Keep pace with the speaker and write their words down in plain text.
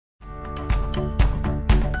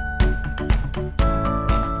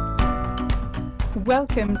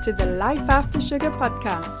Welcome to the Life After Sugar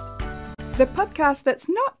podcast. The podcast that's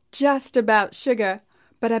not just about sugar,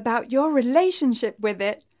 but about your relationship with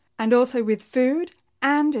it, and also with food,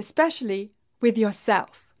 and especially with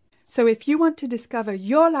yourself. So if you want to discover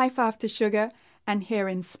your life after sugar and hear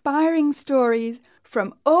inspiring stories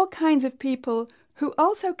from all kinds of people who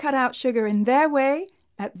also cut out sugar in their way,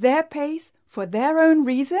 at their pace, for their own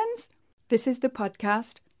reasons, this is the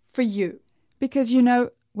podcast for you. Because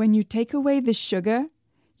when you take away the sugar,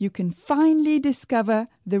 you can finally discover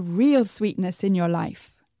the real sweetness in your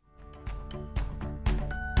life.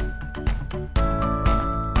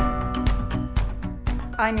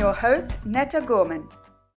 I'm your host, Netta Gorman.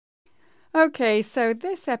 Okay, so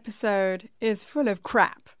this episode is full of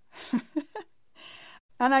crap.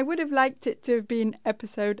 And I would have liked it to have been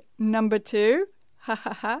episode number 2.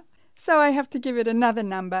 So I have to give it another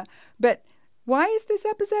number. But why is this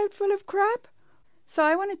episode full of crap? So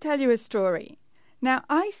I want to tell you a story. Now,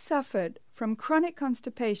 I suffered from chronic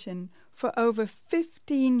constipation for over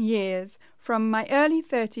 15 years, from my early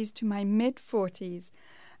 30s to my mid-40s.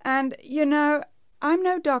 And, I'm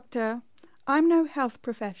no doctor, I'm no health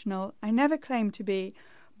professional, I never claimed to be,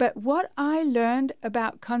 but what I learned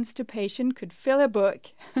about constipation could fill a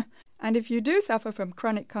book. And if you do suffer from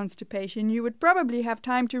chronic constipation, you would probably have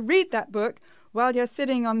time to read that book while you're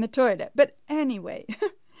sitting on the toilet. But anyway,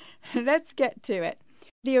 let's get to it.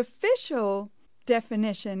 The official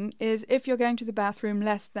definition is if you're going to the bathroom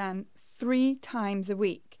less than 3 times a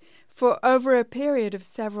week for over a period of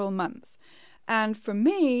several months. And for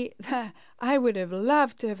me, I would have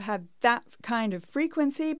loved to have had that kind of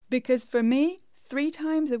frequency, because for me, 3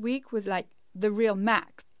 times a week was like the real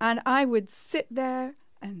max. And I would sit there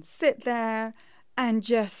and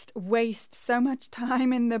just waste so much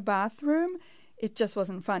time in the bathroom. It just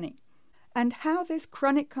wasn't funny. And how this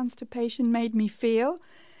chronic constipation made me feel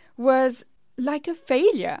was like a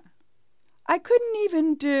failure. I couldn't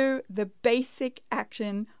even do the basic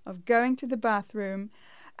action of going to the bathroom,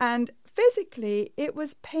 and physically it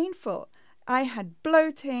was painful. I had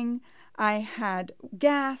bloating, I had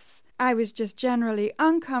gas, I was just generally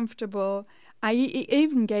uncomfortable. It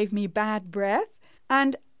even gave me bad breath,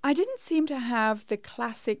 and I didn't seem to have the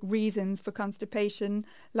classic reasons for constipation,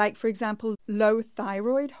 like, for example, low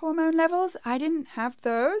thyroid hormone levels. I didn't have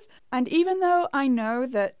those. And even though I know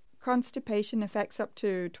that constipation affects up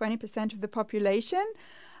to 20% of the population,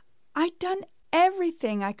 I'd done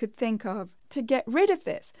everything I could think of to get rid of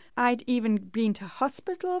this. I'd even been to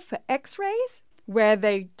hospital for x-rays, where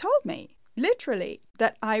they told me, literally,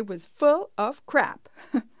 that I was full of crap.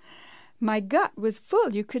 My gut was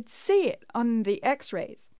full. You could see it on the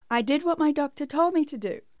x-rays. I did what my doctor told me to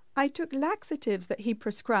do. I took laxatives that he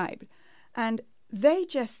prescribed, and they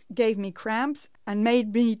just gave me cramps and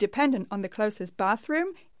made me dependent on the closest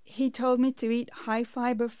bathroom. He told me to eat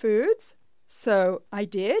high-fiber foods, so I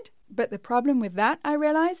did. But the problem with that, I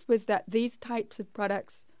realized, was that these types of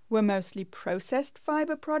products were mostly processed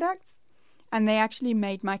fiber products, and they actually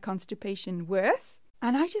made my constipation worse.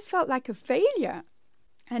 And I just felt like a failure.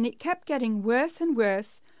 And it kept getting worse and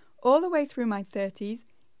worse all the way through my 30s,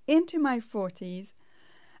 into my 40s.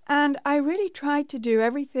 And I really tried to do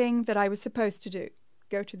everything that I was supposed to do.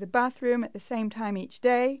 Go to the bathroom at the same time each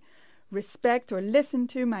day, respect or listen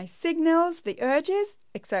to my signals, the urges,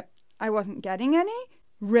 except I wasn't getting any,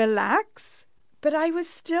 relax. But I was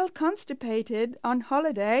still constipated on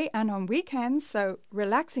holiday and on weekends, so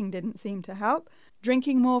relaxing didn't seem to help.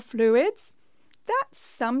 Drinking more fluids, that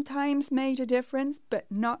sometimes made a difference, but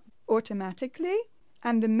not automatically.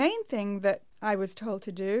 And the main thing that I was told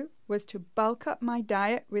to do was to bulk up my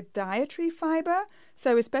diet with dietary fiber,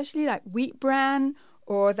 so especially like wheat bran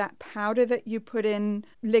or that powder that you put in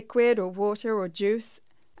liquid or water or juice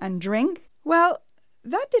and drink. Well,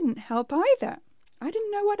 that didn't help either. I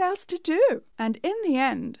didn't know what else to do. And in the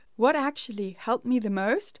end, what actually helped me the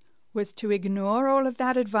most was to ignore all of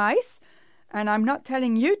that advice. And I'm not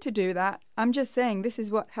telling you to do that. I'm just saying this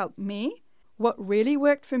is what helped me. What really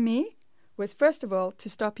worked for me was, first of all, to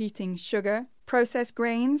stop eating sugar, processed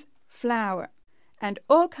grains, flour, and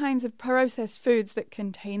all kinds of processed foods that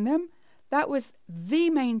contain them. That was the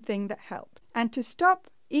main thing that helped. And to stop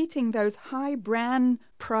eating those high-bran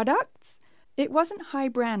products. It wasn't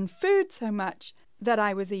high-bran food so much that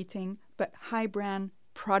I was eating, but high-bran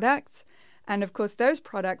products. And of course, those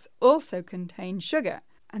products also contain sugar.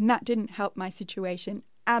 And that didn't help my situation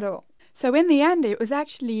at all. So in the end, it was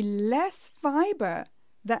actually less fiber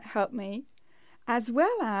that helped me, as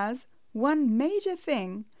well as one major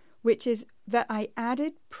thing, which is that I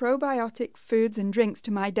added probiotic foods and drinks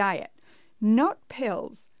to my diet. Not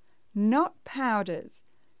pills, not powders,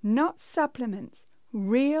 not supplements,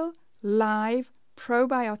 real live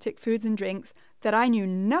probiotic foods and drinks that I knew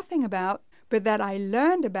nothing about, but that I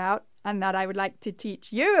learned about and that I would like to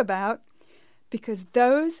teach you about, because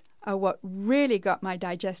those are what really got my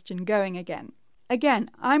digestion going again. Again,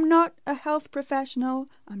 I'm not a health professional,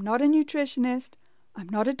 I'm not a nutritionist, I'm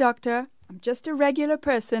not a doctor, I'm just a regular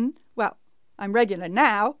person. Well, I'm regular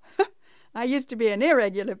now. I used to be an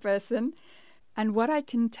irregular person. And what I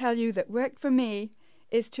can tell you that worked for me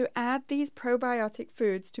is to add these probiotic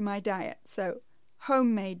foods to my diet. So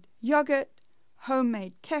homemade yogurt,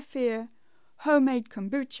 homemade kefir, homemade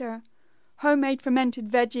kombucha, homemade fermented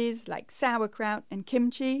veggies like sauerkraut and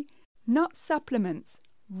kimchi, not supplements,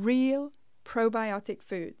 real probiotic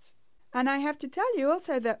foods. And I have to tell you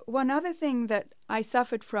also that one other thing that I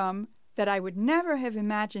suffered from that I would never have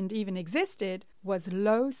imagined even existed was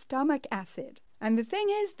low stomach acid. And the thing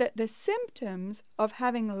is that the symptoms of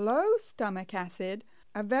having low stomach acid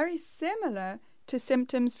are very similar to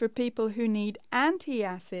symptoms for people who need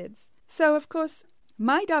antacids. So, of course,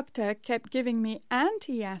 my doctor kept giving me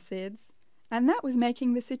antacids, and that was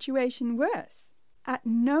making the situation worse. At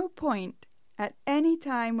no point, at any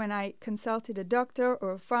time when I consulted a doctor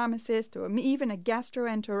or a pharmacist or even a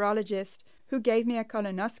gastroenterologist who gave me a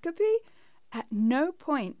colonoscopy, at no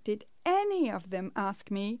point did any of them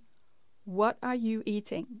ask me, "What are you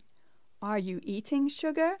eating? Are you eating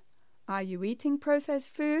sugar? Are you eating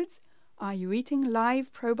processed foods? Are you eating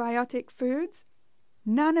live probiotic foods?"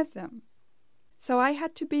 None of them. So I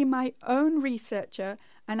had to be my own researcher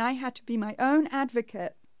and I had to be my own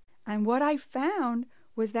advocate. And what I found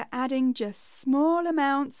was that adding just small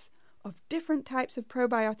amounts of different types of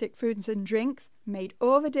probiotic foods and drinks made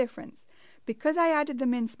all the difference. Because I added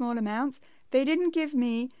them in small amounts, they didn't give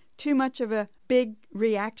me too much of a big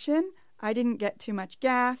reaction. I didn't get too much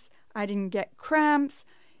gas. I didn't get cramps.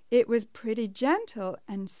 It was pretty gentle,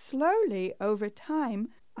 and slowly over time,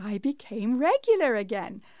 I became regular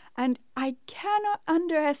again. And I cannot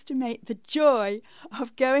underestimate the joy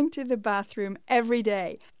of going to the bathroom every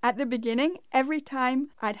day. At the beginning, every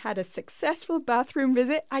time I'd had a successful bathroom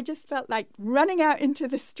visit, I just felt like running out into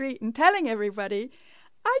the street and telling everybody,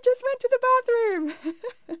 "I just went to the bathroom."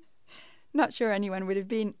 Not sure anyone would have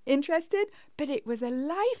been interested, but it was a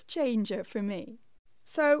life changer for me.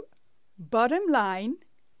 So, bottom line,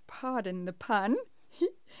 pardon the pun,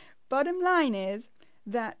 bottom line is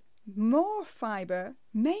that more fiber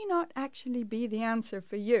may not actually be the answer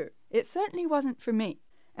for you. It certainly wasn't for me,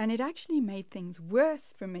 and it actually made things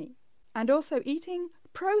worse for me. And also eating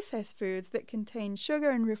processed foods that contain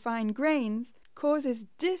sugar and refined grains causes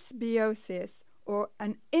dysbiosis, or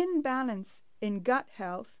an imbalance in gut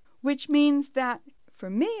health, which means that, for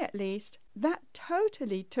me at least, that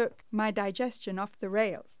totally took my digestion off the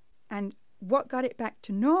rails. And what got it back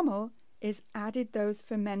to normal is added those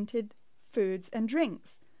fermented foods and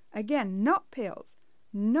drinks. Again, not pills,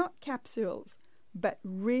 not capsules, but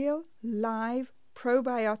real live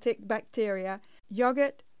probiotic bacteria,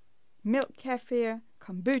 yogurt, milk kefir,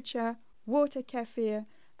 kombucha, water kefir,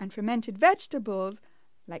 and fermented vegetables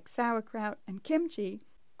like sauerkraut and kimchi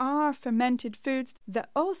are fermented foods that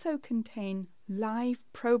also contain live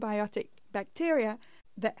probiotic bacteria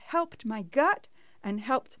that helped my gut and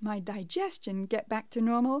helped my digestion get back to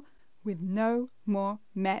normal with no more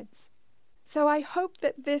meds. So I hope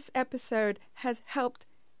that this episode has helped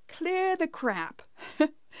clear the crap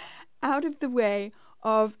out of the way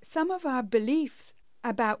of some of our beliefs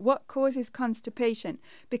about what causes constipation,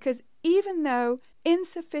 because even though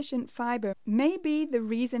insufficient fiber may be the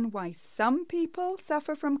reason why some people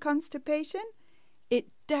suffer from constipation, it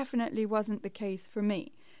definitely wasn't the case for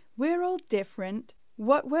me. We're all different.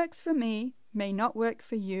 What works for me may not work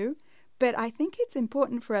for you, but I think it's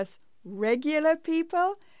important for us regular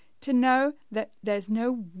people to know that there's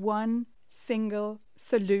no one single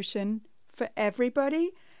solution for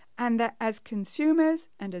everybody, and that as consumers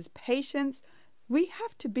and as patients, we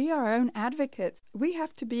have to be our own advocates. We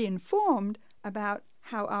have to be informed about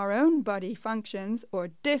how our own body functions or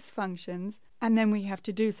dysfunctions, and then we have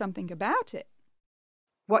to do something about it.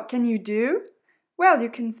 What can you do? Well, you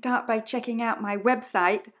can start by checking out my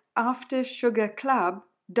website,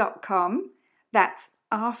 aftersugarclub.com. That's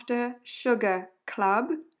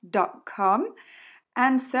aftersugarclub.com.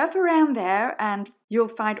 And surf around there and you'll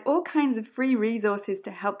find all kinds of free resources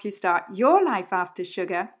to help you start your life after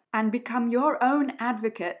sugar and become your own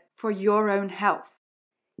advocate for your own health,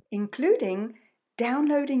 including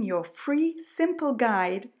downloading your free simple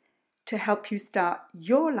guide to help you start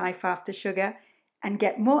your life after sugar and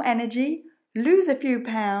get more energy, lose a few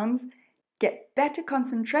pounds, get better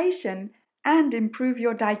concentration, and improve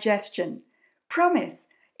your digestion. Promise,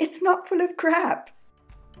 it's not full of crap.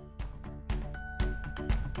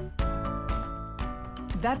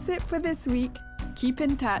 That's it for this week. Keep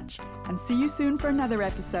in touch and see you soon for another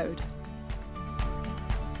episode.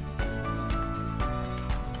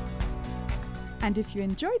 And if you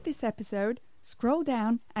enjoyed this episode, scroll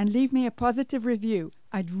down and leave me a positive review.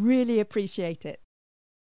 I'd really appreciate it.